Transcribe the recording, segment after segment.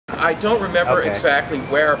I don't remember exactly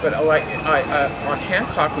where, but like on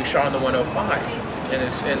Hancock we shot on the 105,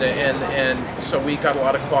 and so we got a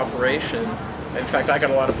lot of cooperation. In fact, I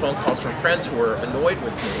got a lot of phone calls from friends who were annoyed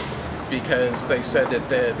with me because they said that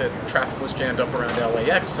the traffic was jammed up around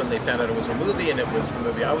LAX, and they found out it was a movie, and it was the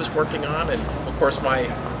movie I was working on. And of course, my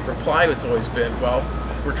reply has always been, well,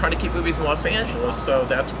 we're trying to keep movies in Los Angeles, so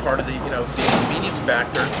that's part of the the convenience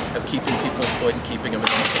factor of keeping people employed and keeping them in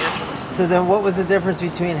Los Angeles. So then, what was the difference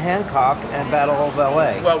between Hancock and Battle of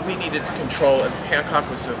LA? Well, we needed to control it. Hancock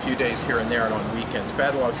was a few days here and there and on weekends.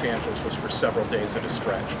 Battle of Los Angeles was for several days at a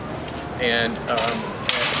stretch, and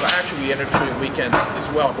well, actually we ended up shooting weekends as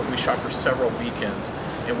well, but we shot for several weekends,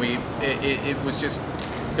 and it was just,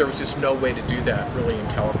 there was just no way to do that really in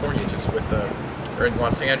California, just with or in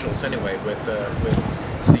Los Angeles anyway, with the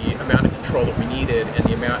amount of control that we needed and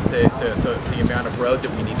the amount of road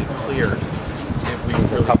that we needed cleared.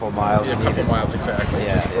 A couple miles. Yeah, a couple miles exactly.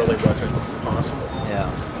 Yeah, it just really wasn't possible. Yeah.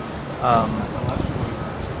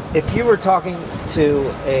 If you were talking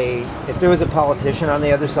to if there was a politician on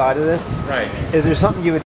the other side of this, right? Is there something you would